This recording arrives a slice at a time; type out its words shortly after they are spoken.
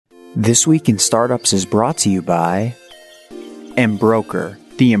This Week in Startups is brought to you by Embroker.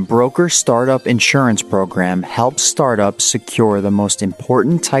 The Embroker Startup Insurance Program helps startups secure the most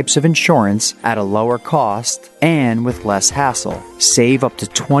important types of insurance at a lower cost and with less hassle. Save up to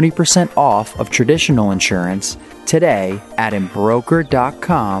 20% off of traditional insurance today at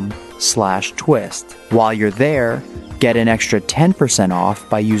embroker.com/twist. While you're there, get an extra 10% off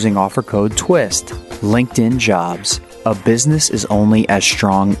by using offer code TWIST. LinkedIn Jobs. A business is only as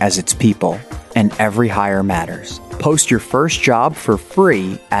strong as its people, and every hire matters. Post your first job for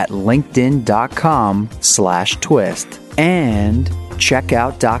free at linkedin.com/twist and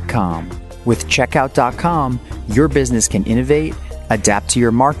checkout.com. With checkout.com, your business can innovate, adapt to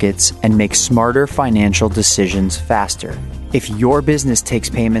your markets, and make smarter financial decisions faster. If your business takes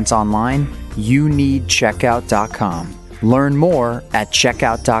payments online, you need checkout.com. Learn more at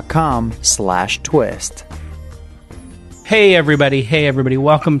checkout.com/twist. Hey everybody.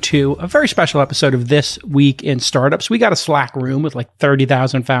 Welcome to a very special episode of This Week in Startups. We got a Slack room with like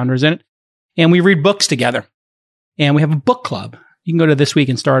 30,000 founders in it, and we read books together. And we have a book club. You can go to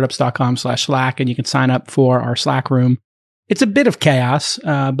thisweekinstartups.com/Slack and you can sign up for our Slack room. It's a bit of chaos,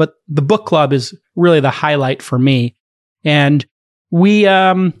 but the book club is really the highlight for me. And we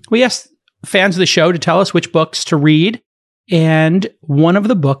asked fans of the show to tell us which books to read. And one of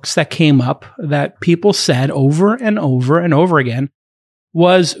the books that came up that people said over and over and over again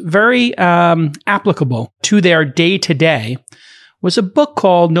was very applicable to their day-to-day was a book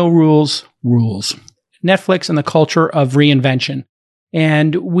called No Rules, Rules, Netflix and the Culture of Reinvention.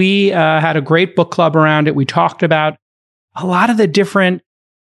 And we had a great book club around it. We talked about a lot of the different,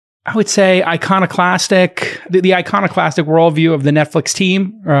 I would say, iconoclastic, the iconoclastic worldview of the Netflix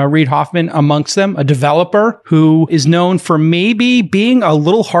team, Reid Hoffman amongst them, a developer who is known for maybe being a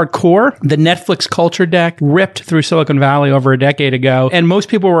little hardcore. The Netflix culture deck ripped through Silicon Valley over a decade ago, and most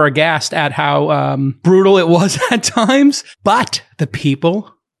people were aghast at how brutal it was at times. But the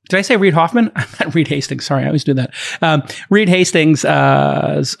people... Did I say Reid Hoffman? I meant Reed Hastings. Sorry, I always do that. Reed Hastings'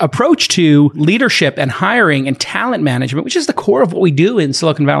 approach to leadership and hiring and talent management, which is the core of what we do in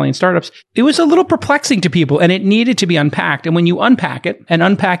Silicon Valley and startups, it was a little perplexing to people, and it needed to be unpacked. And when you unpack it, and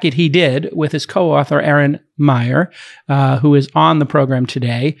unpack it he did with his co-author, Erin Meyer, who is on the program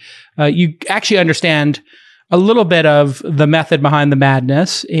today, you actually understand a little bit of the method behind the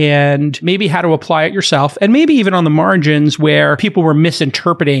madness and maybe how to apply it yourself, and maybe even on the margins where people were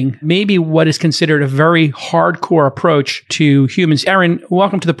misinterpreting maybe what is considered a very hardcore approach to humans. Erin,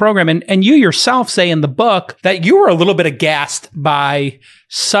 welcome to the program. And you yourself say in the book that you were a little bit aghast by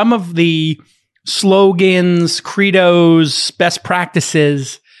some of the slogans, credos, best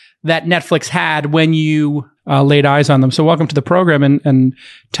practices that Netflix had when you laid eyes on them. So welcome to the program, and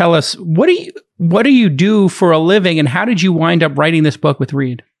tell us, what do you do for a living, and how did you wind up writing this book with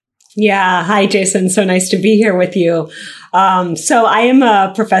Reid? Yeah. Hi, Jason. So nice to be here with you. So I am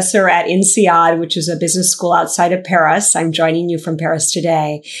a professor at INSEAD, which is a business school outside of Paris. I'm joining you from Paris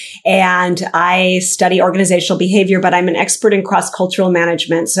today. And I study organizational behavior, but I'm an expert in cross-cultural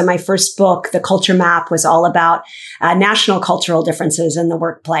management. So my first book, The Culture Map, was all about national cultural differences in the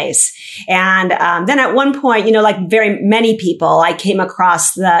workplace. And then at one point, like very many people, I came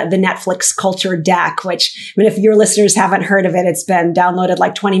across the Netflix culture deck, which, if your listeners haven't heard of it, it's been downloaded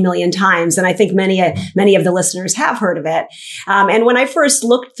like 20 million times. And I think many of the listeners have heard of it. And when I first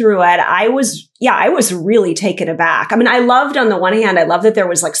looked through it, I was really taken aback. I loved, on the one hand, I love that there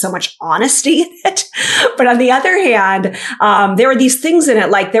was like so much honesty in it. But on the other hand, there were these things in it.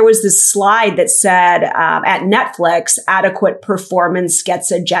 Like there was this slide that said, at Netflix, adequate performance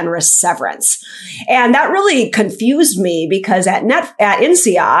gets a generous severance. And that really confused me because at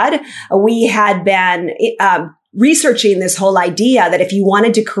INSEAD, we had been, researching this whole idea that if you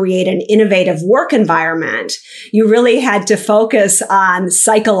wanted to create an innovative work environment, you really had to focus on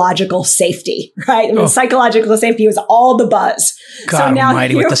psychological safety, right? Psychological safety was all the buzz. God so now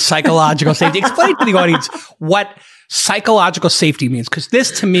almighty, with the psychological safety. Explain to the audience what psychological safety means, because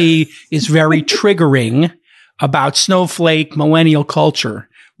this to me is very triggering about snowflake millennial culture.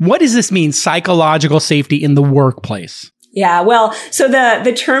 What does this mean, psychological safety in the workplace? Yeah, well, so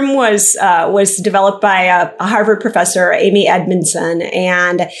the term was developed by a Harvard professor, Amy Edmondson,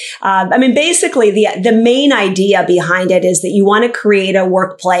 and basically the main idea behind it is that you want to create a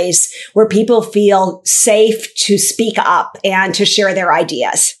workplace where people feel safe to speak up and to share their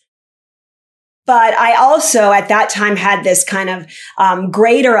ideas. But I also at that time had this kind of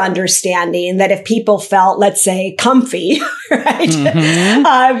greater understanding that if people felt, let's say, comfy, right,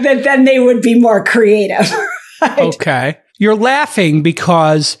 then they would be more creative. Right? Okay. You're laughing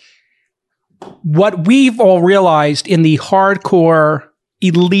because what we've all realized in the hardcore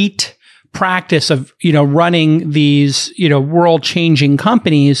elite practice of, running these, world-changing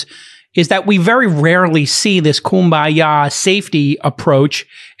companies is that we very rarely see this kumbaya safety approach.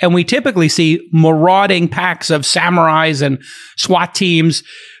 And we typically see marauding packs of samurais and SWAT teams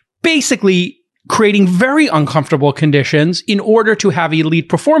basically creating very uncomfortable conditions in order to have elite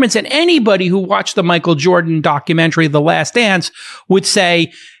performance. And anybody who watched the Michael Jordan documentary, The Last Dance, would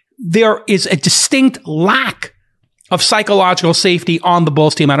say there is a distinct lack of psychological safety on the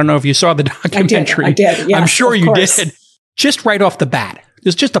Bulls team. I don't know if you saw the documentary. I did. Yes, I'm sure you course. did. Just right off the bat,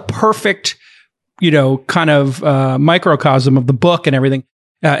 there's just a perfect, kind of microcosm of the book and everything,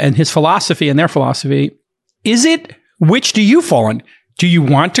 and his philosophy and their philosophy. Which do you fall in? Do you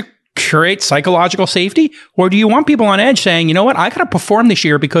want to create psychological safety, or do you want people on edge saying, you know what, I got to perform this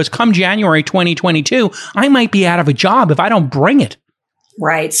year because come January 2022, I might be out of a job if I don't bring it?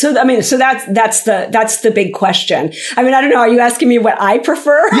 Right. So that's the big question. I mean, I don't know. Are you asking me what I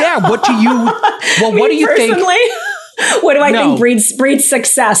prefer? Yeah. What do you think? What do I think breeds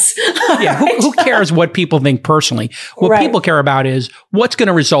success? Yeah. Right? Who cares what people think personally? What people care about is what's going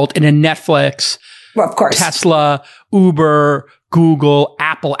to result in a Netflix, of course, Tesla, Uber, Google,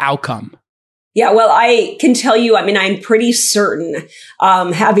 Apple outcome. Yeah, well, I can tell you, I mean, I'm pretty certain,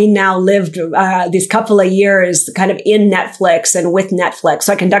 having now lived these couple of years kind of in Netflix and with Netflix.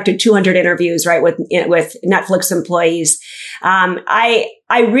 So I conducted 200 interviews, right, with Netflix employees. I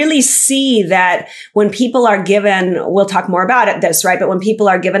really see that when people are given, we'll talk more about this, right? But when people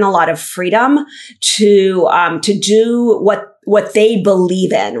are given a lot of freedom to do what they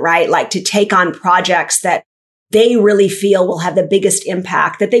believe in, right? Like to take on projects that they really feel will have the biggest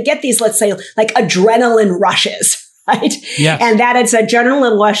impact, that they get these, let's say, like adrenaline rushes, right? Yes. And that it's a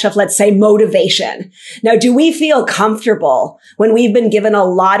adrenaline rush of, let's say, motivation. Now, do we feel comfortable when we've been given a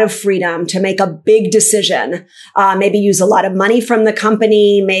lot of freedom to make a big decision, maybe use a lot of money from the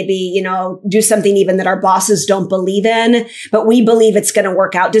company, maybe, do something even that our bosses don't believe in, but we believe it's going to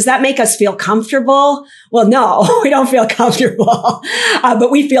work out? Does that make us feel comfortable? Well, no, we don't feel comfortable,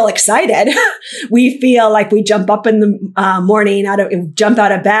 but we feel excited. We feel like we jump up in the morning, jump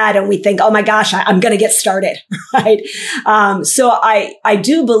out of bed, and we think, oh my gosh, I'm going to get started, right? So I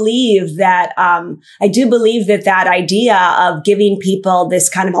do believe that that idea of giving people this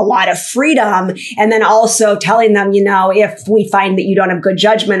kind of a lot of freedom, and then also telling them, if we find that you don't have good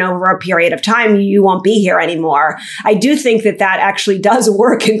judgment over a period of time, you won't be here anymore. I do think that actually does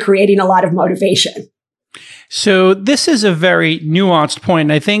work in creating a lot of motivation. So this is a very nuanced point.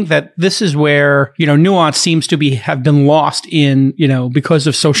 And I think that this is where, nuance seems to have been lost in, because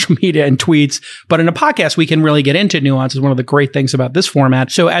of social media and tweets. But in a podcast, we can really get into nuance, is one of the great things about this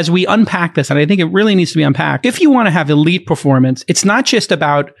format. So as we unpack this, and I think it really needs to be unpacked, if you want to have elite performance, it's not just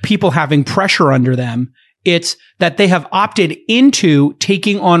about people having pressure under them. It's that they have opted into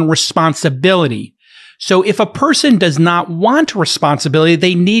taking on responsibility. So if a person does not want responsibility,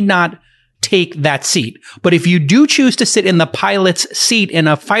 they need not take that seat. But if you do choose to sit in the pilot's seat in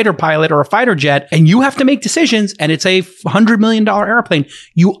a fighter pilot or a fighter jet, and you have to make decisions, and it's a $100 million airplane,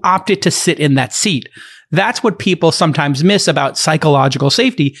 you opted to sit in that seat. That's what people sometimes miss about psychological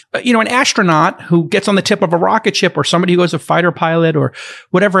safety. An astronaut who gets on the tip of a rocket ship, or somebody who goes a fighter pilot, or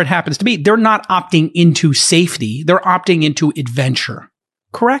whatever it happens to be, they're not opting into safety. They're opting into adventure.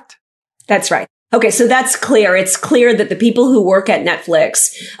 Correct? That's right. Okay, so that's clear. It's clear that the people who work at Netflix,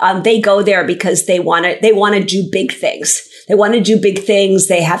 they go there because they want to do big things. They want to do big things.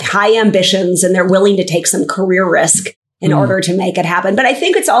 They have high ambitions, and they're willing to take some career risk in order to make it happen. But I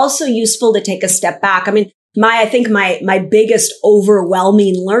think it's also useful to take a step back. I mean, I think my biggest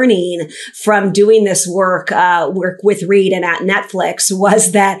overwhelming learning from doing this work with Reed and at Netflix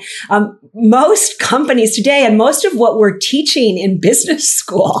was that most companies today, and most of what we're teaching in business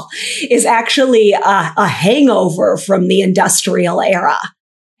school, is actually a hangover from the industrial era.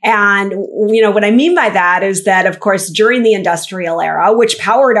 And, what I mean by that is that, of course, during the industrial era, which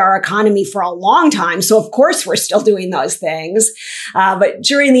powered our economy for a long time, so of course we're still doing those things. But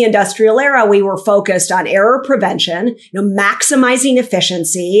during the industrial era, we were focused on error prevention, maximizing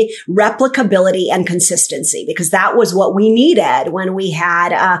efficiency, replicability, and consistency, because that was what we needed when we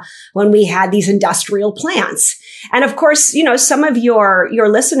had these industrial plants. And of course, some of your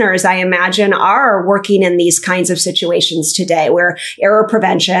listeners, I imagine, are working in these kinds of situations today where error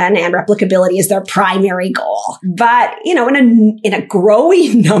prevention and replicability is their primary goal. But, in a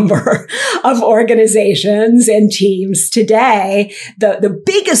growing number of organizations and teams today, the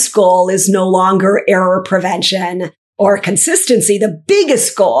biggest goal is no longer error prevention or consistency. The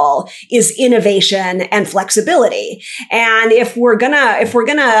biggest goal is innovation and flexibility. And if we're gonna,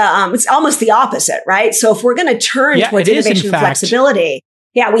 it's almost the opposite, right? So if we're gonna turn towards innovation and flexibility,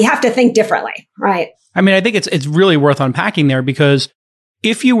 Yeah, we have to think differently, right? I mean, I think it's really worth unpacking there, because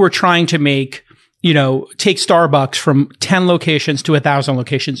if you were trying to make, take Starbucks from 10 locations to 1,000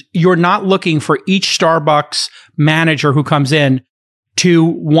 locations, you're not looking for each Starbucks manager who comes in to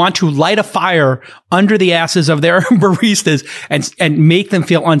want to light a fire under the asses of their baristas and make them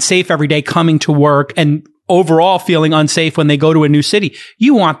feel unsafe every day coming to work and overall feeling unsafe when they go to a new city.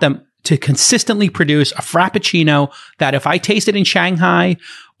 You want them to consistently produce a Frappuccino that if I taste it in Shanghai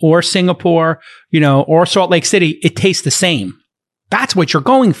or Singapore, or Salt Lake City, it tastes the same. That's what you're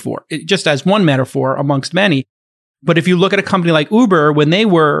going for, just as one metaphor amongst many. But if you look at a company like Uber, when they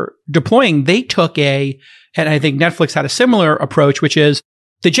were deploying, they took and I think Netflix had a similar approach, which is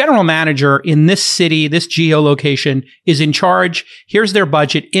the general manager in this city, this geolocation is in charge. Here's their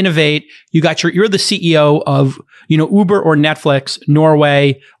budget, innovate. You're the CEO of, Uber or Netflix,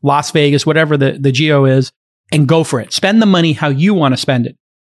 Norway, Las Vegas, whatever the geo is, and go for it. Spend the money how you want to spend it.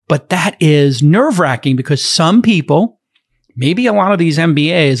 But that is nerve-wracking because some people, maybe a lot of these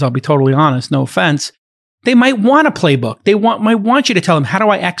MBAs, I'll be totally honest, no offense, they might want a playbook. They might want you to tell them, how do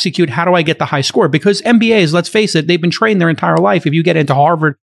I execute? How do I get the high score? Because MBAs, let's face it, they've been trained their entire life, if you get into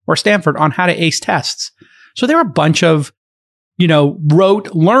Harvard or Stanford, on how to ace tests. So there are a bunch of,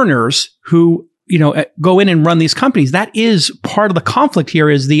 rote learners who, go in and run these companies. That is part of the conflict here,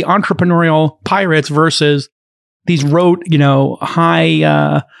 is the entrepreneurial pirates versus these rote,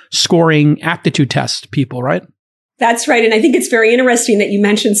 high scoring aptitude test people, right? That's right. And I think it's very interesting that you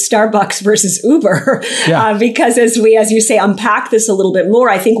mentioned Starbucks versus Uber, because as you say, unpack this a little bit more,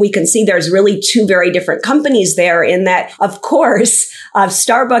 I think we can see there's really two very different companies there, in that, of course,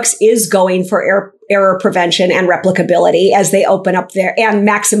 Starbucks is going for error prevention and replicability as they open up and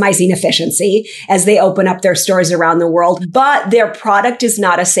maximizing efficiency as they open up their stores around the world. But their product is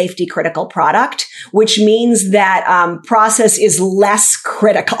not a safety critical product, which means that process is less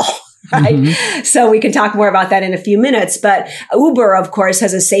critical. Right. Mm-hmm. So we can talk more about that in a few minutes. But Uber, of course,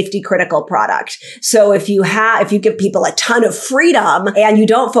 has a safety critical product. So if you give people a ton of freedom and you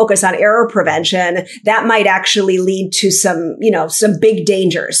don't focus on error prevention, that might actually lead to some big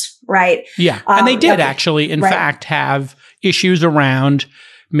dangers. Right. Yeah. And they did actually, in fact, have issues around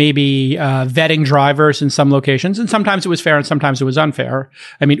maybe vetting drivers in some locations. And sometimes it was fair and sometimes it was unfair.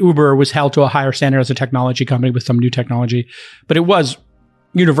 I mean, Uber was held to a higher standard as a technology company with some new technology, but it was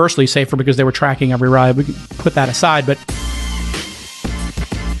universally safer because they were tracking every ride. We can put that aside, but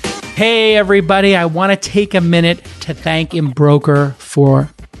hey, everybody, I want to take a minute to thank Embroker for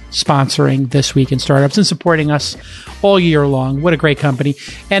sponsoring This Week in Startups and supporting us all year long. What a great company.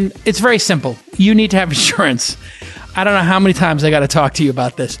 And it's very simple. You need to have insurance. I don't know how many times I got to talk to you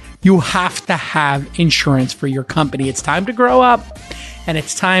about this. You have to have insurance for your company. It's time to grow up. And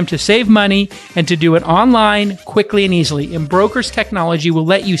it's time to save money and to do it online, quickly and easily. Embroker's technology will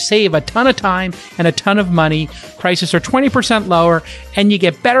let you save a ton of time and a ton of money. Prices are 20% lower, and you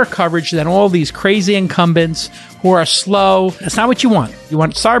get better coverage than all these crazy incumbents who are slow. That's not what you want. You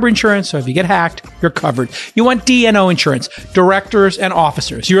want cyber insurance, so if you get hacked, you're covered. You want D&O insurance, directors and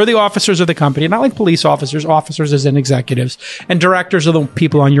officers. You're the officers of the company, not like police officers as in executives, and directors are the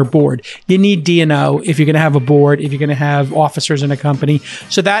people on your board. You need D&O if you're going to have a board, if you're going to have officers in a company,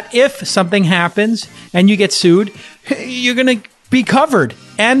 so that if something happens and you get sued, you're going to be covered.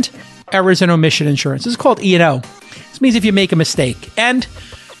 And errors and omission insurance. This is called E&O. This means if you make a mistake. And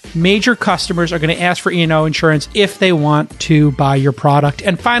major customers are going to ask for E&O insurance if they want to buy your product.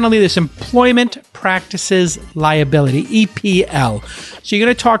 And finally, this employment practices liability, EPL. So you're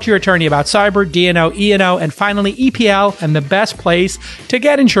going to talk to your attorney about cyber, D&O, E&O, and finally EPL. And the best place to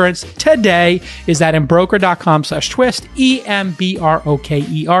get insurance today is at embroker.com/twist,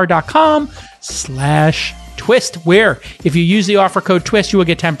 EMBROKER.com/twist, where if you use the offer code TWIST, you will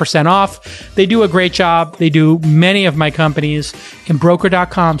get 10% off. They do a great job. They do many of my companies.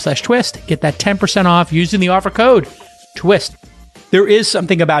 Embroker.com/twist. Get that 10% off using the offer code TWIST. There is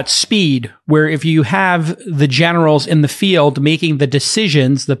something about speed where if you have the generals in the field making the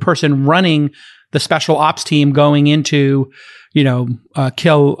decisions, the person running the special ops team going into,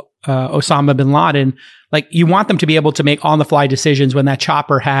 kill Osama bin Laden, like you want them to be able to make on-the-fly decisions when that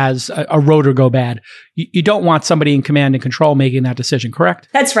chopper has a rotor go bad. You don't want somebody in command and control making that decision, correct?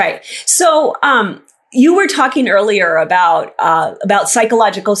 That's right. So, you were talking earlier about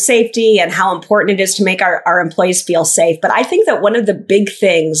psychological safety and how important it is to make our employees feel safe. But I think that one of the big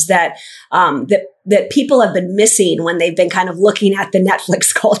things that that people have been missing when they've been kind of looking at the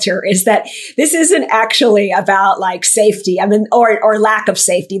Netflix culture is that this isn't actually about like safety, or lack of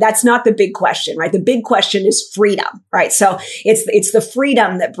safety. That's not the big question, right? The big question is freedom, right? So it's the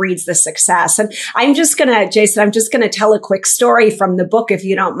freedom that breeds the success. And Jason, I'm just gonna tell a quick story from the book, if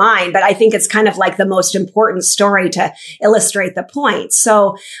you don't mind, but I think it's kind of like the most important story to illustrate the point.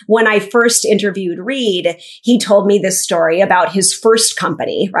 So when I first interviewed Reed, he told me this story about his first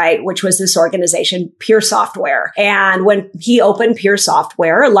company, right? Which was this organization, Pure Software. And when he opened Pure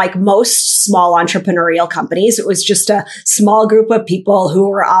Software, like most small entrepreneurial companies, it was just a small group of people who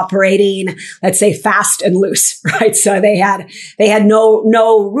were operating, let's say, fast and loose, right? So they had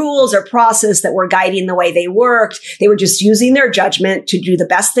no rules or process that were guiding the way they worked. They were just using their judgment to do the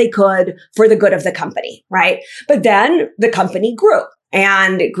best they could for the good of the company, right? But then the company grew.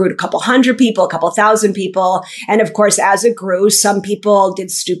 And it grew to a couple hundred people, a couple thousand people. And of course, as it grew, some people did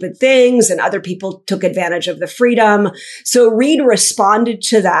stupid things and other people took advantage of the freedom. So Reed responded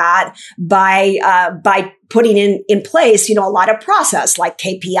to that by putting in place, a lot of process like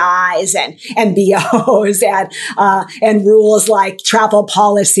KPIs and MBOs and rules like travel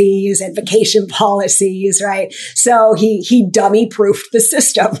policies and vacation policies, right? So he dummy proofed the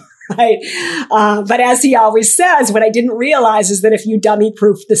system. Right. But as he always says, what I didn't realize is that if you dummy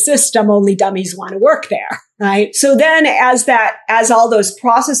proof the system, only dummies want to work there. Right. So then as all those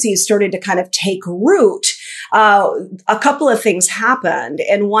processes started to kind of take root, a couple of things happened.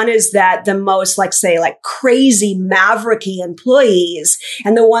 And one is that the most, crazy mavericky employees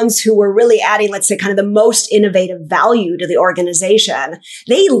and the ones who were really adding, let's say, kind of the most innovative value to the organization,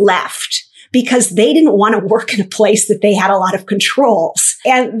 they left, because they didn't want to work in a place that they had a lot of controls.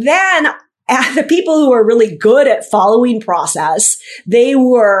 And then the people who were really good at following process, they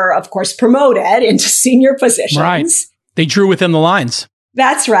were, of course, promoted into senior positions. Right. They drew within the lines.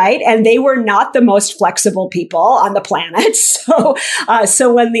 That's right. And they were not the most flexible people on the planet. So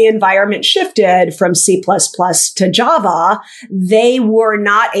when the environment shifted from C++ to Java, they were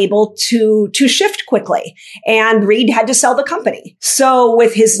not able to shift quickly. And Reed had to sell the company. So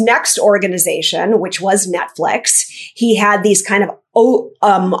with his next organization, which was Netflix, he had these kind of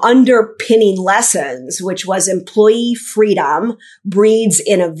underpinning lessons, which was employee freedom breeds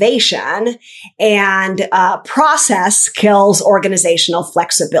innovation, and process kills organizational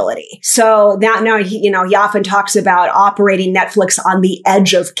flexibility. So now he often talks about operating Netflix on the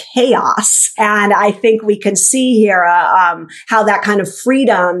edge of chaos, and I think we can see here how that kind of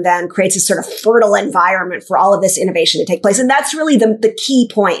freedom then creates a sort of fertile environment for all of this innovation to take place. And that's really the key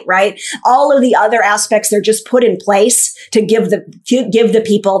point, right? All of the other aspects, they're just put in place to give the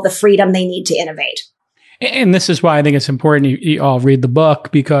people the freedom they need to innovate. And this is why I think it's important you all read the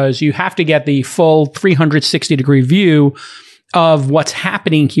book, because you have to get the full 360-degree view of what's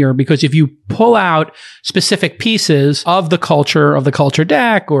happening here. Because if you pull out specific pieces of the culture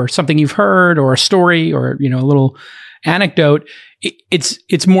deck, or something you've heard, or a story, or a little anecdote,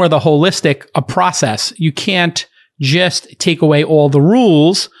 it's more the holistic process. You can't just take away all the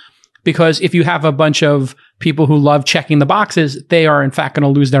rules, because if you have a bunch of people who love checking the boxes, they are in fact going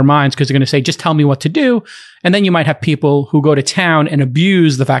to lose their minds, because they're going to say, just tell me what to do. And then you might have people who go to town and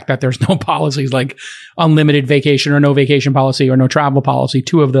abuse the fact that there's no policies, like unlimited vacation or no vacation policy or no travel policy,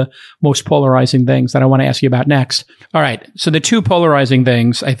 two of the most polarizing things that I want to ask you about next. All right. So the two polarizing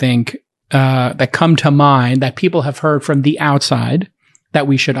things, I think, that come to mind that people have heard from the outside that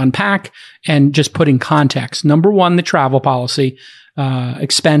we should unpack and just put in context. Number one, the travel policy,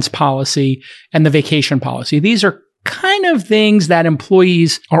 expense policy, and the vacation policy. These are kind of things that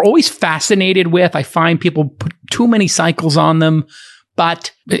employees are always fascinated with. I find people put too many cycles on them,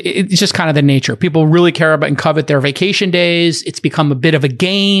 but it's just kind of the nature. People really care about and covet their vacation days. It's become a bit of a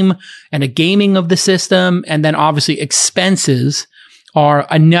game and a gaming of the system. And then obviously expenses are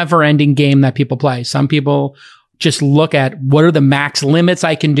a never-ending game that people play. Some people just look at what are the max limits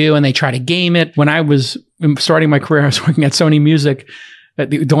I can do, and they try to game it. When I was starting my career, I was working at Sony Music.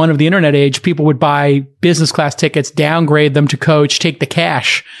 At the dawn of the internet age, people would buy business class tickets, downgrade them to coach, take the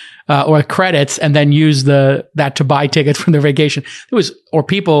cash or credits, and then use that to buy tickets for their vacation.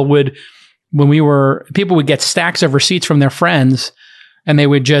 People would get stacks of receipts from their friends, and they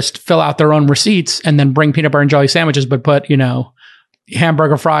would just fill out their own receipts and then bring peanut butter and jelly sandwiches, but put,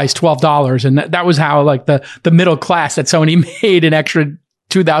 hamburger fries, $12. And that was how the middle class at Sony made an extra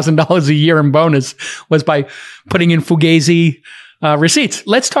 $2,000 a year in bonus, was by putting in Fugazi receipts.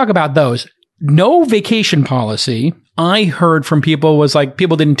 Let's talk about those. No vacation policy, I heard from people, was like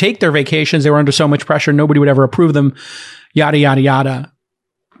people didn't take their vacations. They were under so much pressure. Nobody would ever approve them, yada, yada, yada.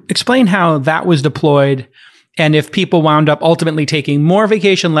 Explain how that was deployed and if people wound up ultimately taking more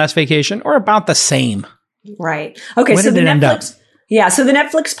vacation, less vacation, or about the same. Right. Okay. Where So did the it end up? Netflix, yeah. So the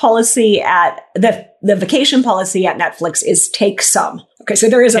Netflix policy at the vacation policy at Netflix is take some. Okay. So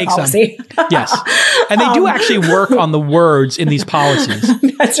there is a policy. Yes. And they do actually work on the words in these policies.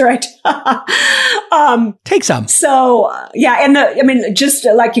 That's right. Take some. So yeah, and just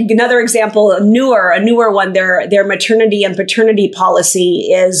like another example, a newer one, their maternity and paternity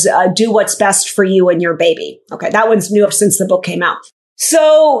policy is do what's best for you and your baby. Okay, that one's new since the book came out.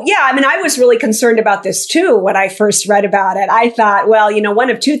 So yeah, I mean, I was really concerned about this too when I first read about it. I thought, well, one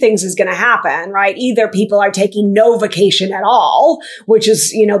of two things is going to happen, right? Either people are taking no vacation at all, which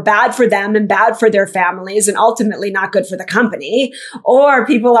is, bad for them and bad for their families and ultimately not good for the company, or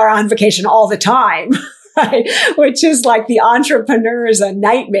people are on vacation all the time. Right, which is like the entrepreneur's a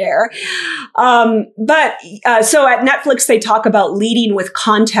nightmare. So at Netflix, they talk about leading with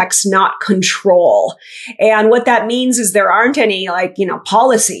context, not control. And what that means is there aren't any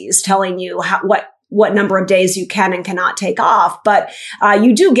policies telling you what number of days you can and cannot take off. But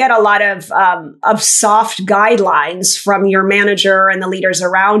you do get a lot of soft guidelines from your manager and the leaders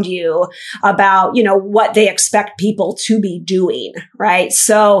around you about, what they expect people to be doing, right?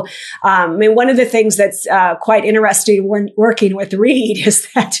 So, one of the things that's quite interesting when working with Reed is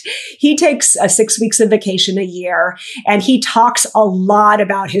that he takes 6 weeks of vacation a year, and he talks a lot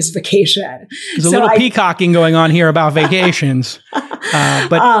about his vacation. There's a little peacocking going on here about vacations,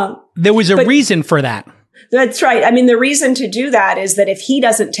 but there was a reason for that. That's right. I mean, the reason to do that is that if he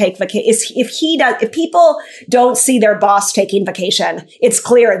doesn't take vacation, if people don't see their boss taking vacation, it's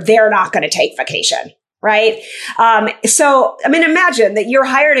clear they're not going to take vacation. Right. So, I mean, imagine that you're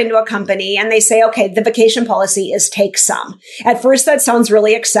hired into a company and they say, okay, the vacation policy is take some. At first, that sounds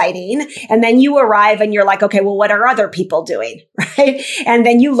really exciting. And then you arrive and you're like, okay, well, what are other people doing? Right. And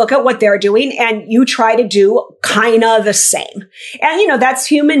then you look at what they're doing and you try to do kind of the same. And, that's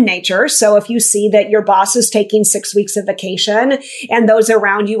human nature. So if you see that your boss is taking 6 weeks of vacation and those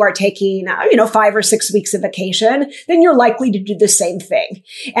around you are taking, 5 or 6 weeks of vacation, then you're likely to do the same thing.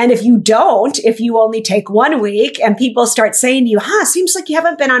 And if you only take 1 week and people start saying to you, seems like you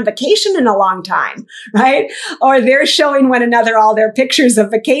haven't been on vacation in a long time, right? Or they're showing one another all their pictures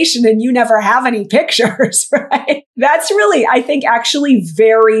of vacation and you never have any pictures, right? That's really, I think, actually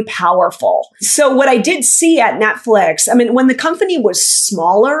very powerful. So what I did see at Netflix, I mean, when the company was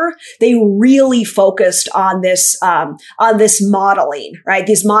smaller, they really focused on this modeling, right?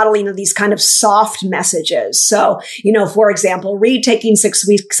 These modeling of these kind of soft messages. So, for example, Reed taking 6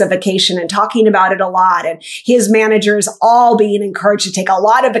 weeks of vacation and talking about it a lot, and his managers all being encouraged to take a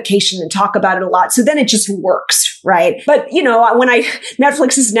lot of vacation and talk about it a lot. So then it just works, right? But,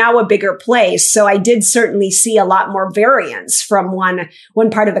 Netflix is now a bigger place. So I did certainly see a lot more variance from one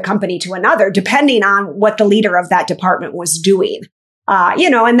part of the company to another, depending on what the leader of that department was doing.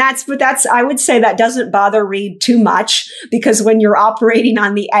 And that's, I would say that doesn't bother Reed too much, because when you're operating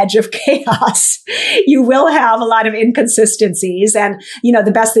on the edge of chaos, you will have a lot of inconsistencies. And,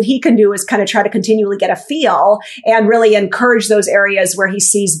 the best that he can do is kind of try to continually get a feel and really encourage those areas where he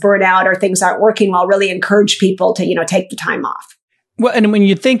sees burnout or things aren't working well, really encourage people to, take the time off. Well, and when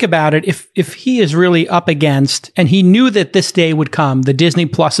you think about it, if he is really up against, and he knew that this day would come, the Disney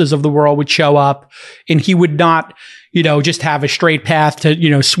Pluses of the world would show up, and he would not, just have a straight path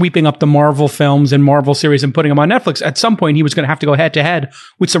to, sweeping up the Marvel films and Marvel series and putting them on Netflix. At some point, he was going to have to go head to head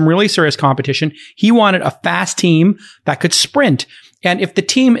with some really serious competition. He wanted a fast team that could sprint. And if the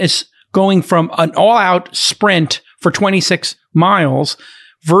team is going from an all-out sprint for 26 miles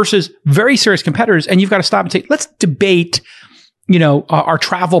versus very serious competitors, and you've got to stop and say, let's debate our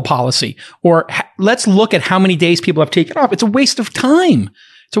travel policy, or let's look at how many days people have taken off. It's a waste of time.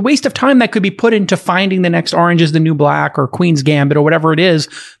 It's a waste of time that could be put into finding the next Orange is the New Black or Queen's Gambit or whatever it is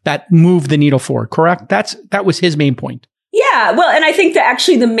that moved the needle forward. Correct? That was his main point. Yeah, well, and I think that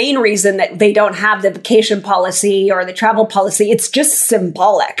actually the main reason that they don't have the vacation policy or the travel policy, it's just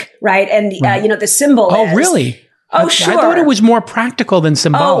symbolic, right? And, the symbol is... Oh, really? Oh, sure. I thought it was more practical than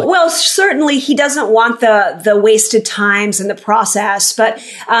symbolic. Oh, well, certainly he doesn't want the wasted times in the process. But,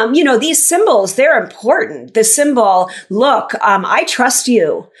 these symbols, they're important. The symbol, look, I trust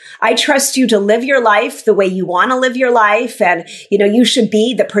you. I trust you to live your life the way you want to live your life. And, you should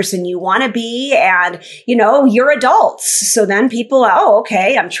be the person you want to be. And, you're adults. So then people,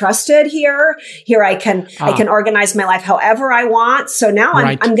 okay, I'm trusted here. Here I can organize my life however I want. So now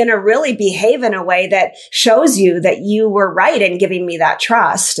I'm going to really behave in a way that shows you that you were right in giving me that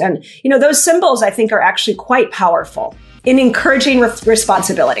trust. And, those symbols I think are actually quite powerful in encouraging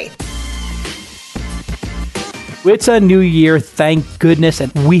responsibility. It's a new year, thank goodness.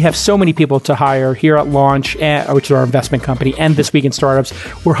 And we have so many people to hire here at Launch, which is our investment company, and This Week in Startups.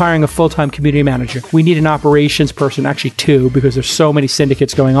 We're hiring a full-time community manager. We need an operations person, actually two, because there's so many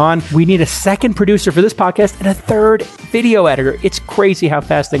syndicates going on. We need a second producer for this podcast and a third video editor. It's crazy how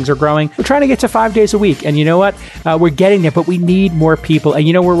fast things are growing. We're trying to get to 5 days a week. And you know what? We're getting there, but we need more people. And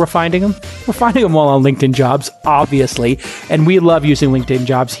you know where we're finding them? We're finding them all on LinkedIn Jobs, obviously. And we love using LinkedIn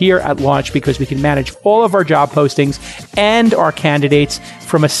Jobs here at Launch because we can manage all of our job postings and our candidates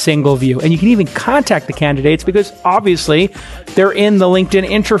from a single view. And you can even contact the candidates because obviously they're in the LinkedIn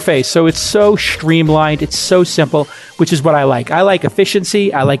interface. So it's so streamlined. It's so simple, which is what I like. I like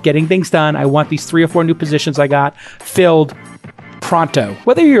efficiency. I like getting things done. I want these 3 or 4 new positions I got filled pronto.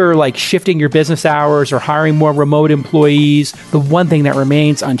 Whether you're like shifting your business hours or hiring more remote employees, the one thing that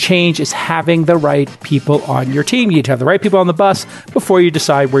remains unchanged is having the right people on your team. You need to have the right people on the bus before you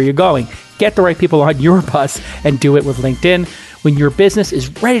decide where you're going. Get the right people on your bus and do it with LinkedIn. When your business is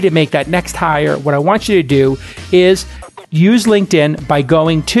ready to make that next hire, what I want you to do is use LinkedIn by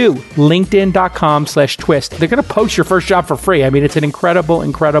going to linkedin.com/twist. They're going to post your first job for free. I mean, it's an incredible,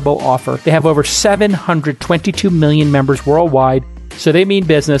 incredible offer. They have over 722 million members worldwide. So they mean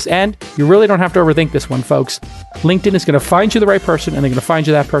business, and you really don't have to overthink this one, folks. LinkedIn is going to find you the right person, and they're going to find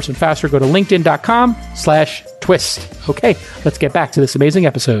you that person faster. Go to linkedin.com/twist. Okay, let's get back to this amazing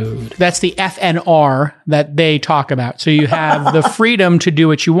episode. That's the FNR that they talk about. So you have the freedom to do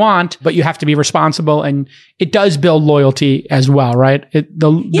what you want, but you have to be responsible, and it does build loyalty as well, right? If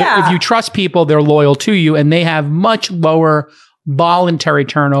you trust people, they're loyal to you, and they have much lower voluntary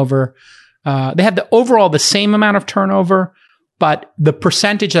turnover. They have the same amount of turnover, but the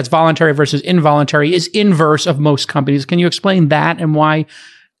percentage that's voluntary versus involuntary is inverse of most companies. Can you explain that and why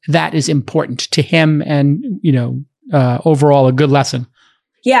that is important to him and, overall a good lesson?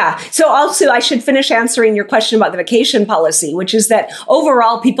 Yeah. So also I should finish answering your question about the vacation policy, which is that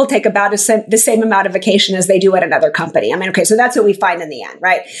overall people take about the same amount of vacation as they do at another company. I mean, okay, so that's what we find in the end,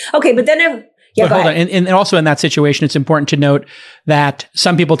 right? Okay, but then but hold on. And also in that situation, it's important to note that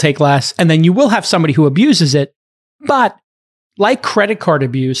some people take less, and then you will have somebody who abuses it. But like credit card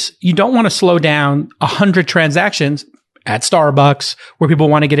abuse, you don't want to slow down 100 transactions at Starbucks where people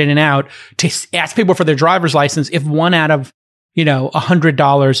want to get in and out to ask people for their driver's license if one out of,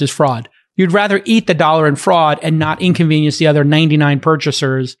 $100 is fraud. You'd rather eat the dollar in fraud and not inconvenience the other 99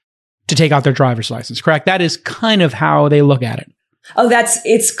 purchasers to take out their driver's license, correct? That is kind of how they look at it. Oh,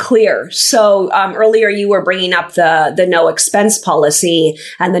 it's clear. So earlier you were bringing up the no expense policy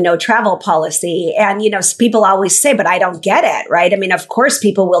and the no travel policy. And, people always say, but I don't get it, right? I mean, of course,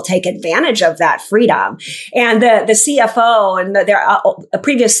 people will take advantage of that freedom. And the CFO and a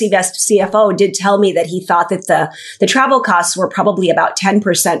previous CFO did tell me that he thought that the travel costs were probably about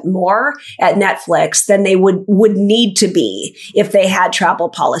 10% more at Netflix than they would need to be if they had travel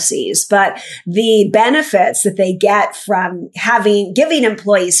policies. But the benefits that they get from giving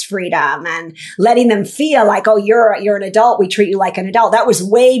employees freedom and letting them feel like, oh, you're an adult, we treat you like an adult. That was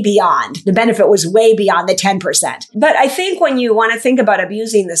way beyond, the benefit was way beyond the 10%. But I think when you want to think about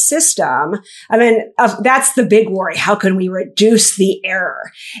abusing the system, I mean, that's the big worry. How can we reduce the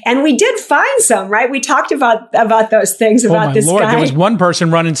error? And we did find some, right? We talked about those things about this Lord, guy. There was one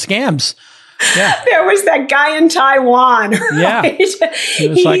person running scams. Yeah. There was that guy in Taiwan. Right? Yeah. It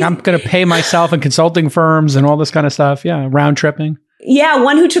was like, I'm going to pay myself and consulting firms and all this kind of stuff. Yeah. Round tripping. Yeah.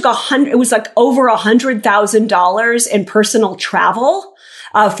 One who took it was like over $100,000 in personal travel.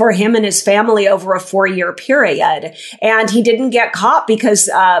 For him and his family over a 4-year period. And he didn't get caught because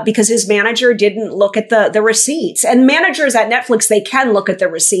his manager didn't look at the receipts. And managers at Netflix, they can look at the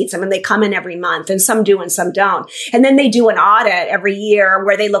receipts. I mean, they come in every month and some do and some don't. And then they do an audit every year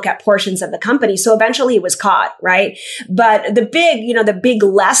where they look at portions of the company. So eventually he was caught, right? But the big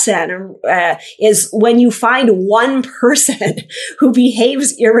lesson is when you find one person who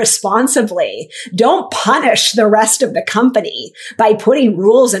behaves irresponsibly, don't punish the rest of the company by putting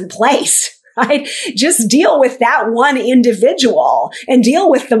rules in place, right? Just deal with that one individual and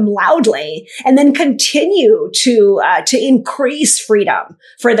deal with them loudly, and then continue to increase freedom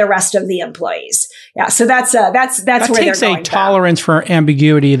for the rest of the employees. Yeah, so that's where they're going. Takes a tolerance for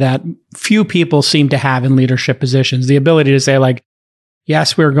ambiguity that few people seem to have in leadership positions. The ability to say, like,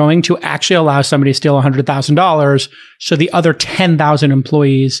 yes, we're going to actually allow somebody to steal $100,000 so the other 10,000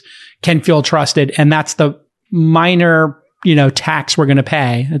 employees can feel trusted, and that's the minor tax we're going to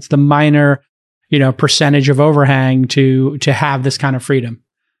pay. It's the minor, percentage of overhang to have this kind of freedom.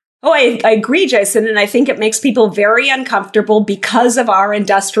 Oh, I agree, Jason. And I think it makes people very uncomfortable because of our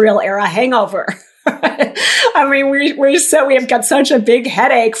industrial era hangover. I mean, we have got such a big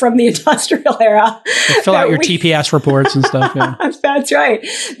headache from the industrial era. You fill out your TPS reports and stuff. Yeah. That's right.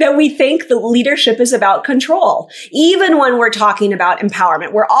 That we think that leadership is about control. Even when we're talking about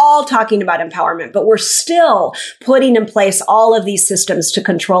empowerment, we're all talking about empowerment, but we're still putting in place all of these systems to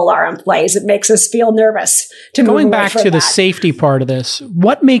control our employees. It makes us feel nervous to Going move away back from to the that. safety part of this,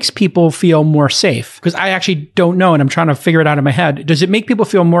 what makes people feel more safe? Because I actually don't know, and I'm trying to figure it out in my head. Does it make people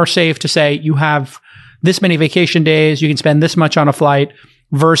feel more safe to say you have this many vacation days, you can spend this much on a flight,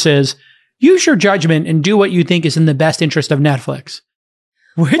 versus use your judgment and do what you think is in the best interest of Netflix?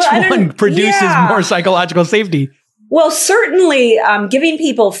 Which one produces more psychological safety? Well, certainly giving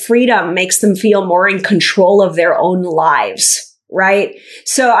people freedom makes them feel more in control of their own lives. Right.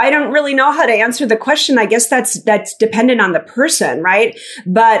 So I don't really know how to answer the question. I guess that's dependent on the person. Right.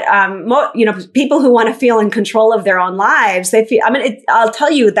 But, people who want to feel in control of their own lives, they feel, I'll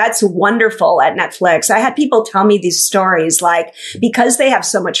tell you, that's wonderful at Netflix. I had people tell me these stories, like, because they have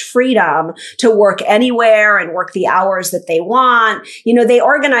so much freedom to work anywhere and work the hours that they want, they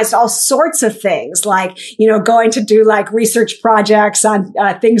organized all sorts of things, like, going to do like research projects on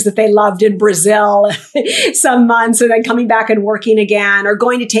things that they loved in Brazil some months, and then coming back and working again, or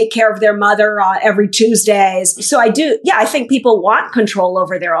going to take care of their mother every Tuesdays. So I think people want control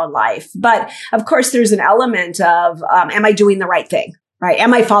over their own life. But of course, there's an element of, am I doing the right thing? Right?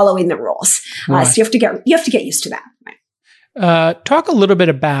 Am I following the rules? Right. So you have to get used to that. Right? Talk a little bit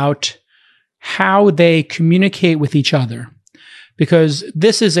about how they communicate with each other, because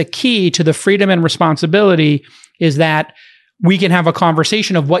this is a key to the freedom and responsibility, is that we can have a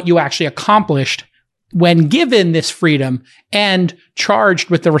conversation of what you actually accomplished when given this freedom and charged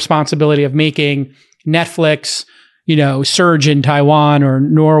with the responsibility of making Netflix, surge in Taiwan or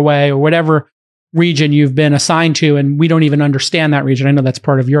Norway or whatever region you've been assigned to. And we don't even understand that region. I know that's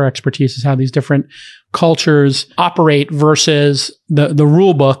part of your expertise, is how these different cultures operate versus the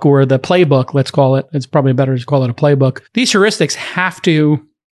rule book or the playbook, let's call it. It's probably better to call it a playbook. These heuristics have to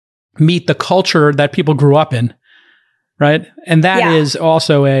meet the culture that people grew up in, right? And that is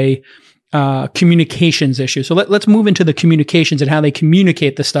also a communications issue. So let's move into the communications and how they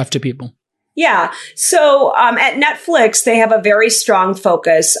communicate this stuff to people. Yeah. So at Netflix, they have a very strong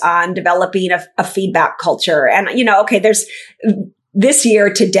focus on developing a feedback culture. And, there's this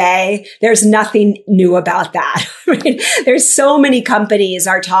year, today, there's nothing new about that. There's so many companies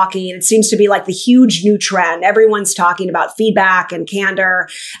are talking. It seems to be like the huge new trend. Everyone's talking about feedback and candor.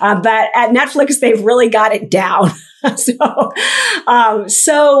 But at Netflix, they've really got it down. One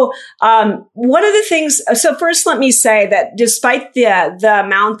of the things, so first let me say that despite the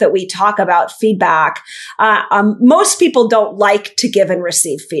amount that we talk about feedback, most people don't like to give and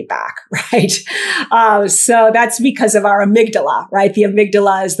receive feedback, right? So that's because of our amygdala, right? The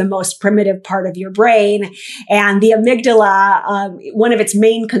amygdala is the most primitive part of your brain. And the amygdala, one of its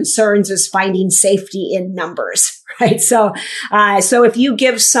main concerns is finding safety in numbers. Right. So if you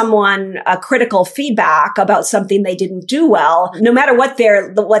give someone a critical feedback about something they didn't do well, no matter what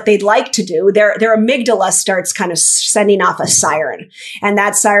they'd like to do, their amygdala starts kind of sending off a siren. And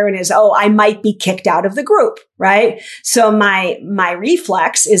that siren is, I might be kicked out of the group. Right. So my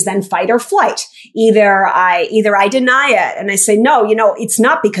reflex is then fight or flight. Either I deny it and I say, no, it's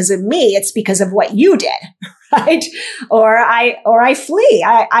not because of me. It's because of what you did. Right. Or I flee.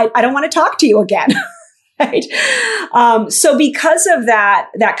 I don't want to talk to you again. Right. So because of that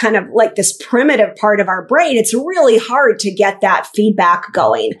kind of like this primitive part of our brain, it's really hard to get that feedback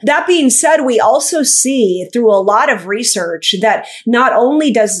going. That being said, we also see through a lot of research that not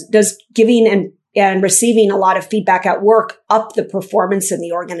only does giving and receiving a lot of feedback at work up the performance in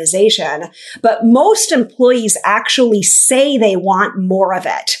the organization, but most employees actually say they want more of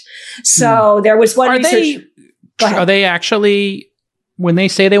it. So there was one research. Are they actually, when they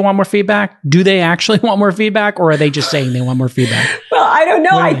say they want more feedback, do they actually want more feedback, or are they just saying they want more feedback? Well, I don't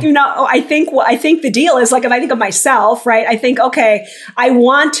know. I do not. I think the deal is, like, if I think of myself, right, I think, okay, I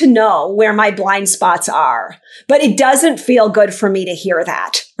want to know where my blind spots are, but it doesn't feel good for me to hear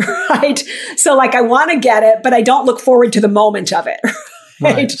that. Right. So like, I want to get it, but I don't look forward to the moment of it.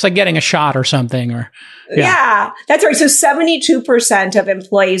 Right. It's like getting a shot or something, or yeah, that's right. So 72% of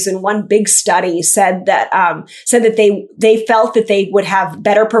employees in one big study said that they felt that they would have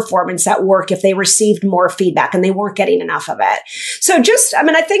better performance at work if they received more feedback, and they weren't getting enough of it. So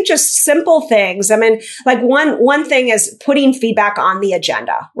I think just simple things. Like one thing is putting feedback on the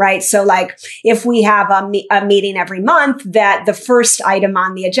agenda, right? So like if we have a meeting every month, that the first item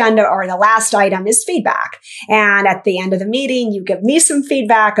on the agenda or the last item is feedback. And at the end of the meeting, you give me some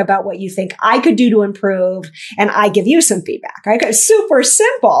feedback about what you think I could do to improve. improve, and I give you some feedback, right? It's super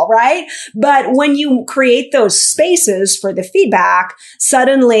simple, right? But when you create those spaces for the feedback,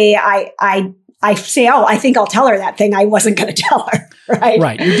 suddenly I say, oh, I think I'll tell her that thing I wasn't going to tell her, right?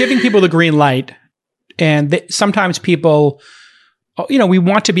 Right. You're giving people the green light. And sometimes people, we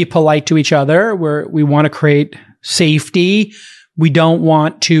want to be polite to each other. We want to create safety. We don't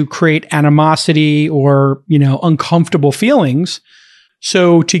want to create animosity or, uncomfortable feelings.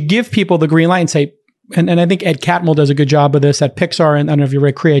 So to give people the green light and say, and I think Ed Catmull does a good job of this at Pixar, and I don't know if you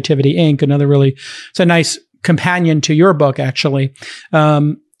read Creativity Inc., it's a nice companion to your book, actually.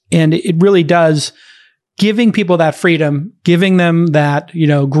 And it really does, giving people that freedom, giving them that,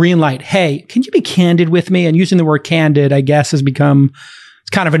 green light. Hey, can you be candid with me? And using the word candid, I guess, has become, it's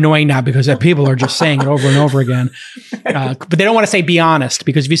kind of annoying now because people are just saying it over and over again. But they don't want to say be honest,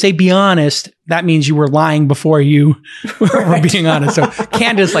 because if you say be honest, that means you were lying before you were being honest. So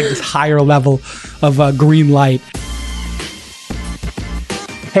candid is like this higher level of green light.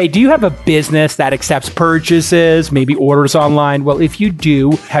 Hey, do you have a business that accepts purchases, maybe orders online? Well, if you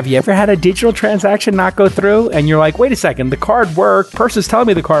do, have you ever had a digital transaction not go through? And you're like, wait a second, the card worked. Person's telling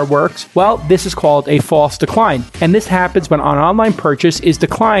me the card works. Well, this is called a false decline. And this happens when an online purchase is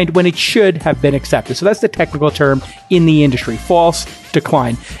declined when it should have been accepted. So that's the technical term in the industry, false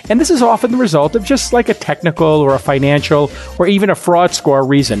decline. And this is often the result of just like a technical or a financial or even a fraud score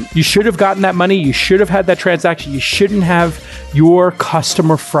reason. You should have gotten that money. You should have had that transaction. You shouldn't have your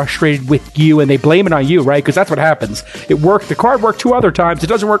customer frustrated with you and they blame it on you, right? Because that's what happens. It worked. The card worked 2 other times. It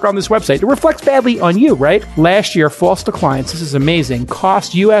doesn't work on this website. It reflects badly on you, right? Last year, false declines, this is amazing,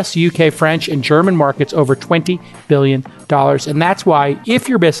 cost US, UK, French, and German markets over $20 billion. And that's why if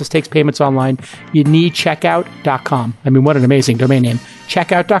your business takes payments online, you need checkout.com. I mean, what an amazing domain name.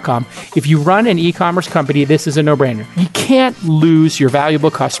 Checkout.com. If you run an e-commerce company, this is a no-brainer. You can't lose your valuable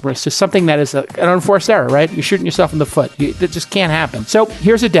customers to something that is an unforced error, right? You're shooting yourself in the foot. That just can't happen. So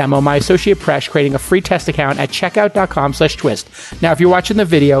here's a demo. My associate Presh creating a free test account at checkout.com/twist. Now, if you're watching the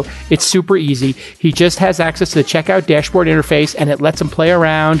video, it's super easy. He just has access to the checkout dashboard interface and it lets him play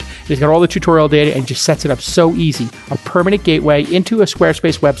around. He's got all the tutorial data and just sets it up so easy. A permanent gateway into a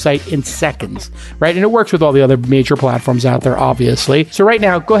Squarespace website in seconds, right? And it works with all the other major platforms out there, obviously. So right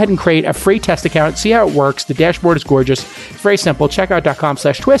now, go ahead and create a free test account. See how it works. The dashboard is gorgeous. It's very simple.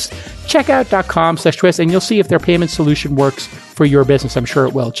 Checkout.com/twist. Checkout.com/twist. And you'll see if their payment solution works for your business. I'm sure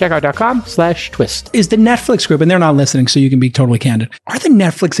it will. Checkout.com/twist. Is the Netflix group, and they're not listening, so you can be totally candid. Are the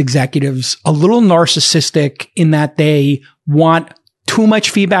Netflix executives a little narcissistic in that they want too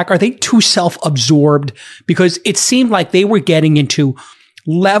much feedback? Are they too self-absorbed? Because it seemed like they were getting into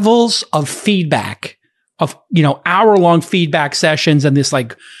levels of feedback, of, hour-long feedback sessions and this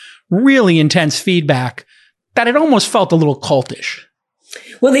like really intense feedback that it almost felt a little cultish.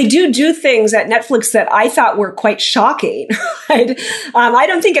 Well, they do things at Netflix that I thought were quite shocking. Right? I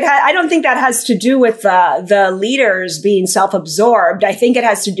don't think that has to do with the leaders being self-absorbed. I think it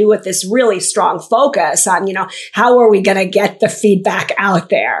has to do with this really strong focus on, how are we going to get the feedback out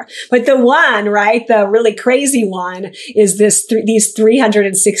there? But the one, right, the really crazy one is these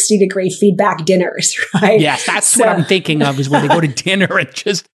 360-degree feedback dinners, right? Yes, that's what I'm thinking of, is when they go to dinner and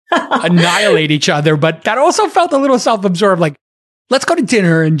just annihilate each other. But that also felt a little self-absorbed, like, let's go to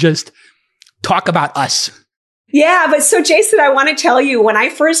dinner and just talk about us. Yeah, but so Jason, I want to tell you, when I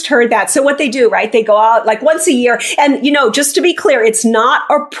first heard that, so what they do, right? They go out like once a year. And, just to be clear, it's not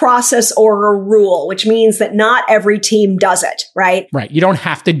a process or a rule, which means that not every team does it, right? Right. You don't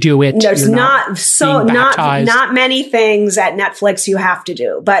have to do it. There's not many things at Netflix you have to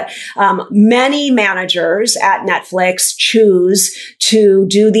do, but many managers at Netflix choose to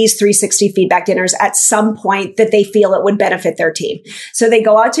do these 360 feedback dinners at some point that they feel it would benefit their team. So they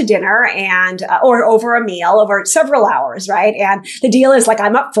go out to dinner and, or over a meal, over several hours, right? And the deal is like,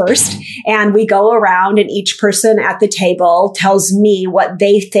 I'm up first and we go around and each person at the table tells me what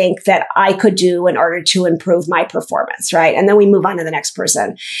they think that I could do in order to improve my performance, right? And then we move on to the next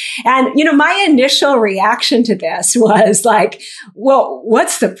person. And, my initial reaction to this was like, well,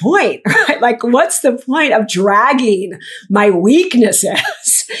 what's the point, right? Like, what's the point of dragging my weaknesses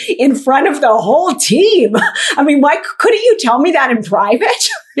in front of the whole team? I mean, why couldn't you tell me that in private?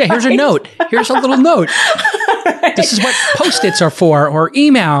 Yeah, here's a note. Here's a little note. Right. This is what Post-its are for, or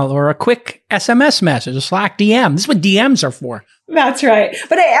email, or a quick SMS message, a Slack DM. This is what DMs are for. That's right.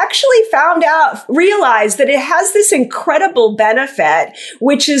 But I actually realized that it has this incredible benefit,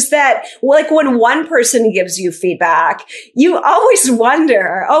 which is that, like, when one person gives you feedback, you always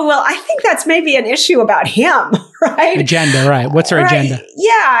wonder, oh, well, I think that's maybe an issue about him, right? Agenda, right. What's her agenda?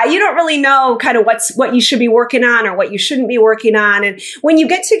 Yeah. You don't really know kind of what you should be working on or what you shouldn't be working on. And when you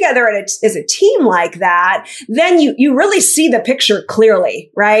get get together as a team like that, then you really see the picture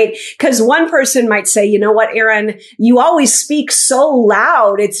clearly, right? Because one person might say, you know what, Aaron, you always speak so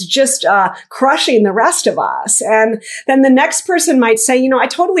loud. It's just crushing the rest of us. And then the next person might say, you know, I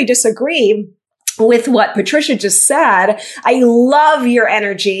totally disagree with what Patricia just said. I love your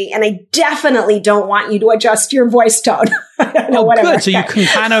energy, and I definitely don't want you to adjust your voice tone. Whatever. Good. So you can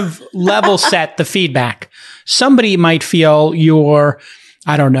kind of level set the feedback. Somebody might feel you're,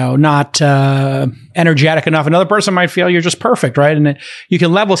 I don't know, not energetic enough. Another person might feel you're just perfect, right? And you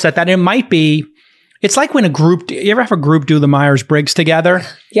can level set that. It might be, it's like when you ever have a group do the Myers-Briggs together?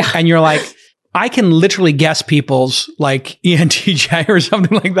 Yeah. And you're like, I can literally guess people's like ENTJ or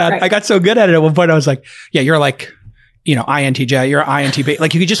something like that. Right. I got so good at it at one point. I was like, yeah, you're like, you know, INTJ, you're INTP.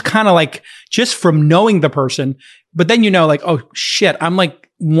 Like you could just kind of like, just from knowing the person, but then you know, like, oh shit, I'm like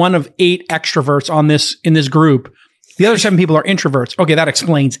one of 8 extroverts in this group. The other 7 people are introverts. Okay, that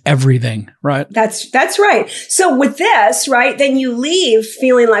explains everything, right? That's right. So with this, right, then you leave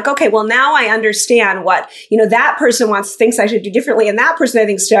feeling like, okay, well, now I understand what, you know, that person thinks I should do differently, and that person I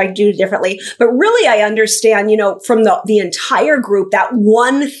think I should do differently. But really, I understand, you know, from the entire group, that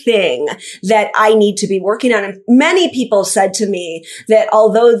one thing that I need to be working on. And many people said to me that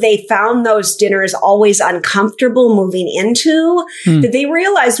although they found those dinners always uncomfortable moving into, that they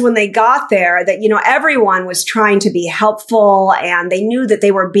realized when they got there that, you know, everyone was trying to be helpful, and they knew that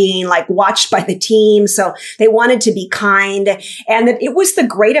they were being like watched by the team. So they wanted to be kind, and that it was the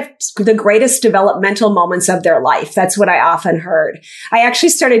greatest developmental moments of their life. That's what I often heard. I actually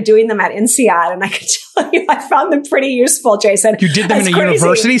started doing them at INSEAD, and I can tell you, I found them pretty useful, Jason. You did them in a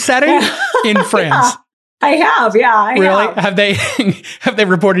university setting in France? Yeah. I have, yeah. Really? Have they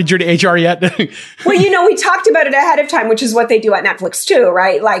reported you to HR yet? Well, you know, we talked about it ahead of time, which is what they do at Netflix too,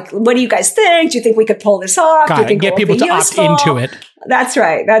 right? Like, what do you guys think? Do you think we could pull this off? Got do you think get people to opt into it. That's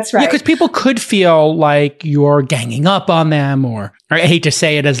right. That's right. Yeah, because people could feel like you're ganging up on them, or I hate to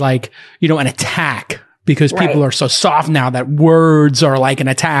say it as like, you know, an attack. Because people are so soft now that words are like an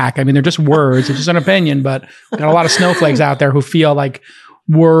attack. I mean, they're just words. It's just an opinion, but got a lot of snowflakes out there who feel like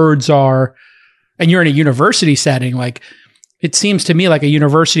words are. And you're in a university setting, like it seems to me like a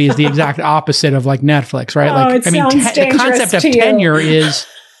university is the exact opposite of like Netflix, right? Like, I mean, the concept of tenure is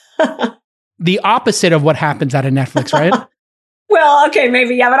the opposite of what happens at a Netflix, right? Well, okay,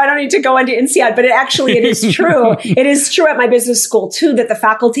 maybe, yeah, but I don't need to go into INSEAD, but it is true. It is true at my business school too, that the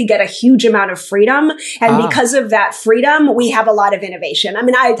faculty get a huge amount of freedom. And because of that freedom, we have a lot of innovation. I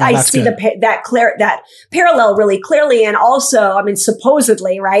mean, I see that parallel really clearly. And also, I mean,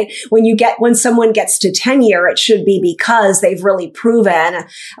 supposedly, right, when someone gets to tenure, it should be because they've really proven,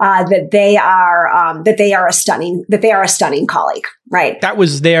 that they are a stunning colleague, right? That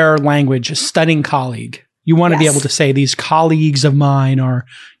was their language, a stunning colleague. You want to be able to say these colleagues of mine are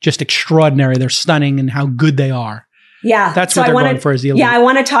just extraordinary. They're stunning and how good they are. Yeah. That's what they're going for as the elite. Yeah, I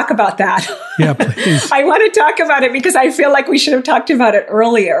want to talk about that. Yeah, please. I want to talk about it because I feel like we should have talked about it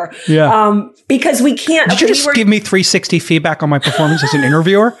earlier. Yeah. Because we can't. Did you just give me 360 feedback on my performance as an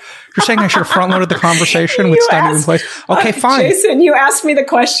interviewer? You're saying I should have front-loaded the converation with standing in place? Okay, fine. Jason, you asked me the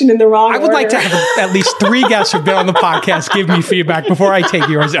question in the wrong order. I would like to have at least 3 guests who've been on the podcast give me feedback before I take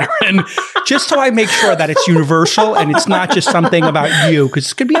yours, Aaron, just so I make sure that it's universal and it's not just something about you,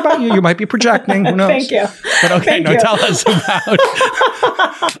 because it could be about you. You might be projecting. Who knows? Thank you. But okay, tell us about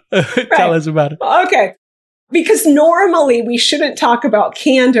it. Tell us about it. Okay. Because normally we shouldn't talk about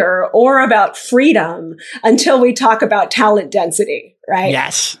candor or about freedom until we talk about talent density, right?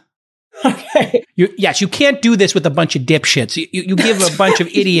 Yes. Okay. You can't do this with a bunch of dipshits. You give a bunch of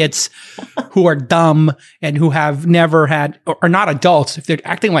idiots who are dumb and who have never had, or are not adults. If they're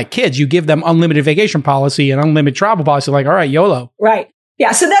acting like kids, you give them unlimited vacation policy and unlimited travel policy. Like, all right, YOLO. Right.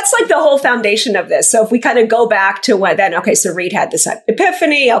 Yeah. So that's like the whole foundation of this. So if we kind of go back to so Reed had this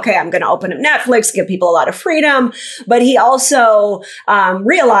epiphany. Okay, I'm going to open up Netflix, give people a lot of freedom. But he also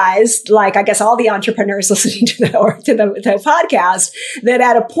realized, like, I guess all the entrepreneurs listening to the podcast, that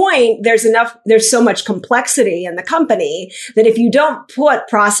at a point there's so much complexity in the company that if you don't put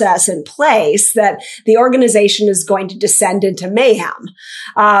process in place, that the organization is going to descend into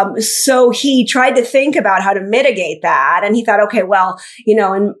mayhem. So he tried to think about how to mitigate that. And he thought, okay, well, you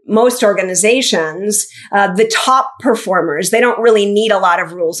know, in most organizations, the top performers, they don't really need a lot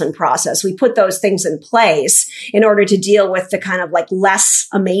of rules and process. We put those things in place in order to deal with the kind of like less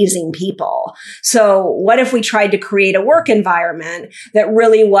amazing people. So what if we tried to create a work environment that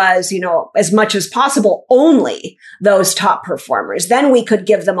really was, you know, as much as possible, only those top performers? Then we could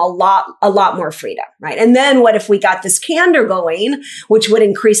give them a lot more freedom, right? And then what if we got this candor going, which would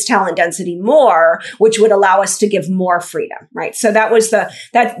increase talent density more, which would allow us to give more freedom, right? So that was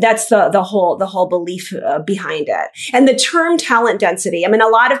that's the whole belief behind it. And the term talent density, I mean, a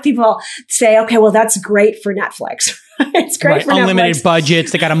lot of people say, okay, well, that's great for Netflix. It's great for unlimited Netflix.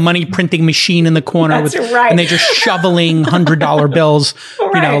 Budgets. They got a money printing machine in the corner That's right. and they're just shoveling $100 bills,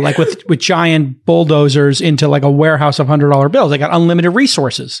 Right. like with giant bulldozers into like a warehouse of $100 bills. They got unlimited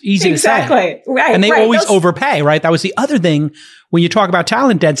resources. Easy to say. Exactly. Right. And they right. always overpay, right? That was the other thing when you talk about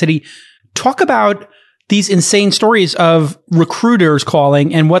talent density. Talk about these insane stories of recruiters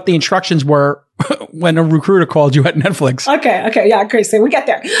calling and what the instructions were when a recruiter called you at Netflix. Okay. Yeah. Great. So we get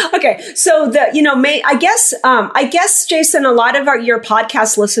there. Okay. So I guess, Jason, a lot of your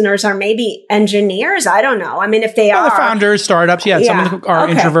podcast listeners are maybe engineers. I don't know. I mean, if they are the founders, startups. Yeah. Some of them are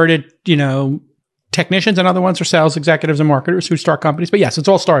introverted, technicians, and other ones are sales executives and marketers who start companies. But yes, it's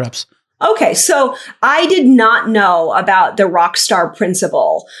all startups. Okay, so I did not know about the Rockstar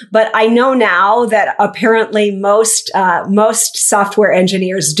principle, but I know now that apparently most software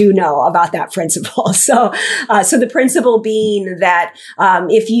engineers do know about that principle. So the principle being that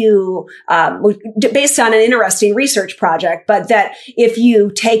if you, based on an interesting research project, but that if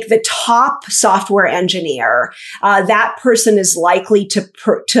you take the top software engineer, that person is likely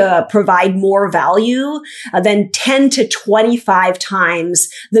to provide more value than 10 to 25 times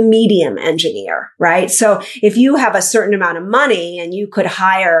the medium engineer, right? So if you have a certain amount of money and you could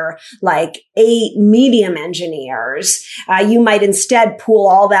hire like 8 medium engineers, you might instead pool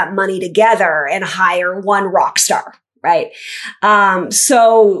all that money together and hire one rock star. Right.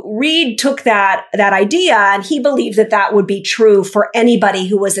 So Reid took that idea and he believed that would be true for anybody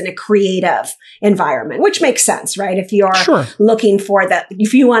who was in a creative environment, which makes sense, right? If you're looking for that,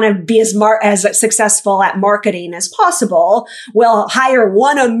 if you want to be as successful at marketing as possible, well, hire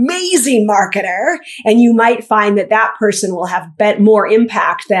one amazing marketer and you might find that person will have more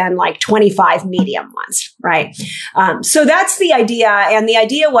impact than like 25 medium ones, right? So that's the idea. And the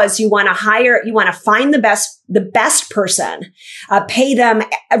idea was you want to find the best person, pay them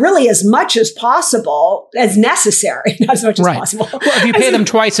really as much as possible, as necessary, not as much as possible. Well, if you pay them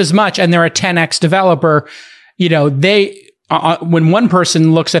twice as much and they're a 10x developer, they, when one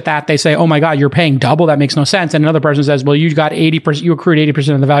person looks at that, they say, oh my God, you're paying double. That makes no sense. And another person says, well, you accrued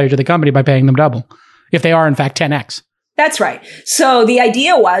 80% of the value to the company by paying them double. If they are in fact 10x. That's right. So the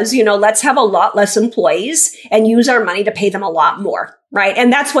idea was, let's have a lot less employees and use our money to pay them a lot more. Right.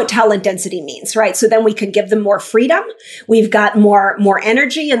 And that's what talent density means. Right. So then we can give them more freedom. We've got more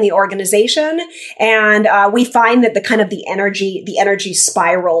energy in the organization. And we find that the energy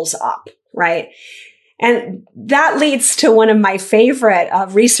spirals up. Right. And that leads to one of my favorite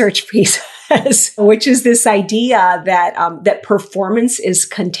research pieces, which is this idea that performance is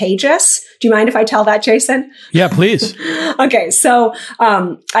contagious. Do you mind if I tell that, Jason? Yeah, please. Okay. So,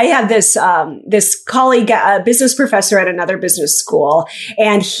 I had this colleague, a business professor at another business school,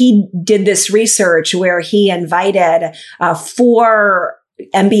 and he did this research where he invited 4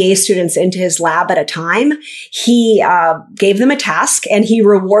 MBA students into his lab at a time. He gave them a task and he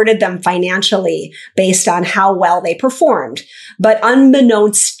rewarded them financially based on how well they performed. But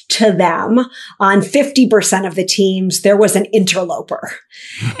unbeknownst to them, on 50% of the teams, there was an interloper.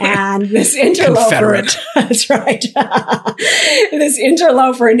 And this interloper, Confederate. That's right. This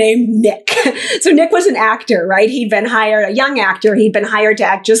interloper named Nick. So Nick was an actor, right? He'd been hired, a young actor. He'd been hired to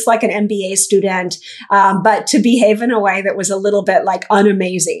act just like an MBA student, but to behave in a way that was a little bit like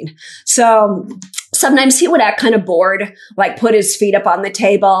unamazing. So sometimes he would act kind of bored, like put his feet up on the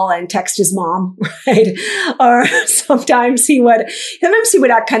table and text his mom, right? Or sometimes he would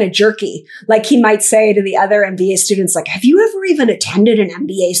act kind of jerky. Like he might say to the other MBA students, like, have you ever even attended an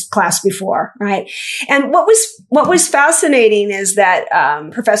MBA class before? Right. And what was fascinating is that,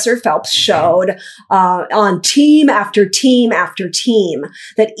 Professor Phelps showed, on team after team after team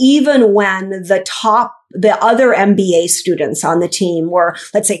that even when the other MBA students on the team were,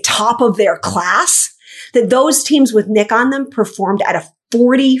 let's say, top of their class, that those teams with Nick on them performed at a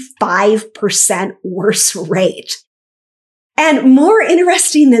 45% worse rate. And more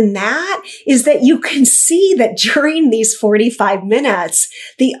interesting than that is that you can see that during these 45 minutes,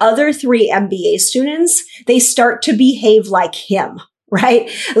 the other 3 MBA students, they start to behave like him.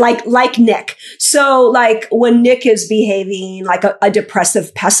 Right? Like Nick. So like when Nick is behaving like a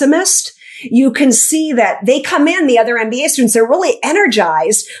depressive pessimist, you can see that they come in, the other MBA students, they're really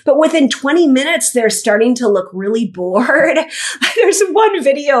energized, but within 20 minutes, they're starting to look really bored. There's one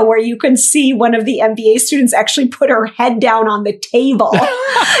video where you can see one of the MBA students actually put her head down on the table.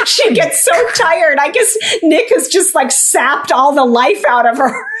 She gets so tired. I guess Nick has just like sapped all the life out of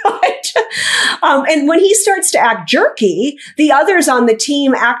her. And when he starts to act jerky, the others on the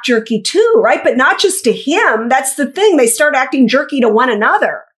team act jerky too, right? But not just to him. That's the thing. They start acting jerky to one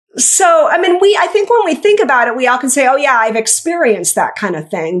another. So, I mean, I think when we think about it, we all can say, oh yeah, I've experienced that kind of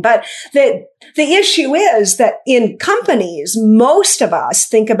thing. But the issue is that in companies, most of us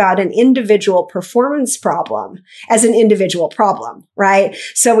think about an individual performance problem as an individual problem, right?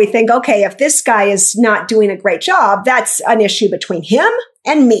 So we think, okay, if this guy is not doing a great job, that's an issue between him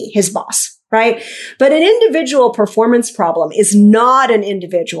and me, his boss. Right? But an individual performance problem is not an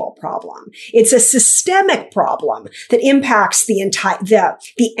individual problem. It's a systemic problem that impacts the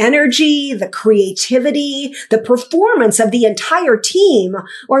energy, the creativity, the performance of the entire team,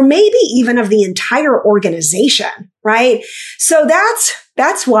 or maybe even of the entire organization. Right? So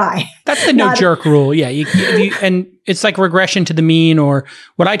that's why. That's the no jerk rule. Yeah. And it's like regression to the mean, or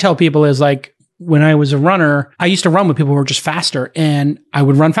what I tell people is like, when I was a runner, I used to run with people who were just faster, and I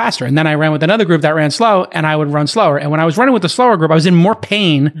would run faster. And then I ran with another group that ran slow, and I would run slower. And when I was running with the slower group, I was in more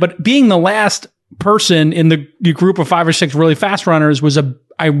pain. But being the last person in the group of 5 or 6 really fast runners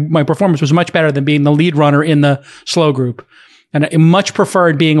my performance was much better than being the lead runner in the slow group. And I much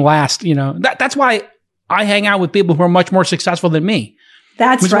preferred being last. You know, that's why I hang out with people who are much more successful than me.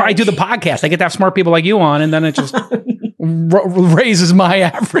 That's right. Why I do the podcast. I get to have smart people like you on, and then it just raises my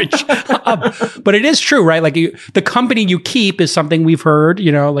average up. But it is true, right? Like the company you keep is something we've heard,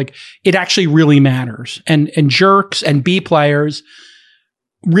 you know, like it actually really matters. And jerks and B players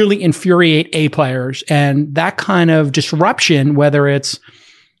really infuriate A players. And that kind of disruption, whether it's,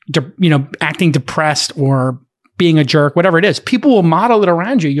 you know, acting depressed or being a jerk, whatever it is, people will model it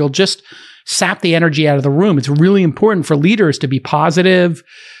around you. You'll just sap the energy out of the room. It's really important for leaders to be positive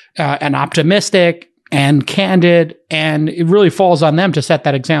and optimistic and candid, and it really falls on them to set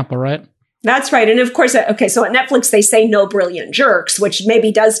that example, right? That's right. And of course, okay, so at Netflix, they say no brilliant jerks, which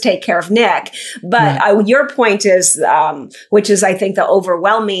maybe does take care of Nick. But your point is, which is, I think, the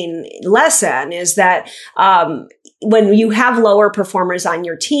overwhelming lesson is that when you have lower performers on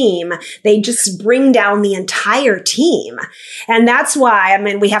your team, they just bring down the entire team. And that's why, I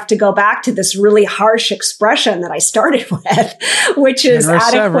mean, we have to go back to this really harsh expression that I started with, which is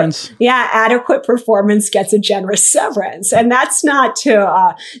adequate performance gets a generous severance. And that's not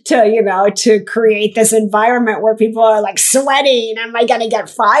to create this environment where people are like sweating, am I going to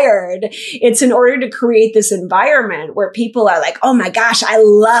get fired? It's in order to create this environment where people are like, oh my gosh, I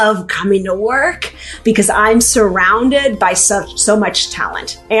love coming to work because I'm surrounded by so much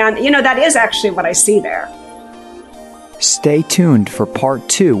talent. And, you know, that is actually what I see there. Stay tuned for part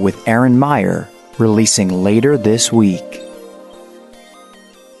 2 with Erin Meyer, releasing later this week.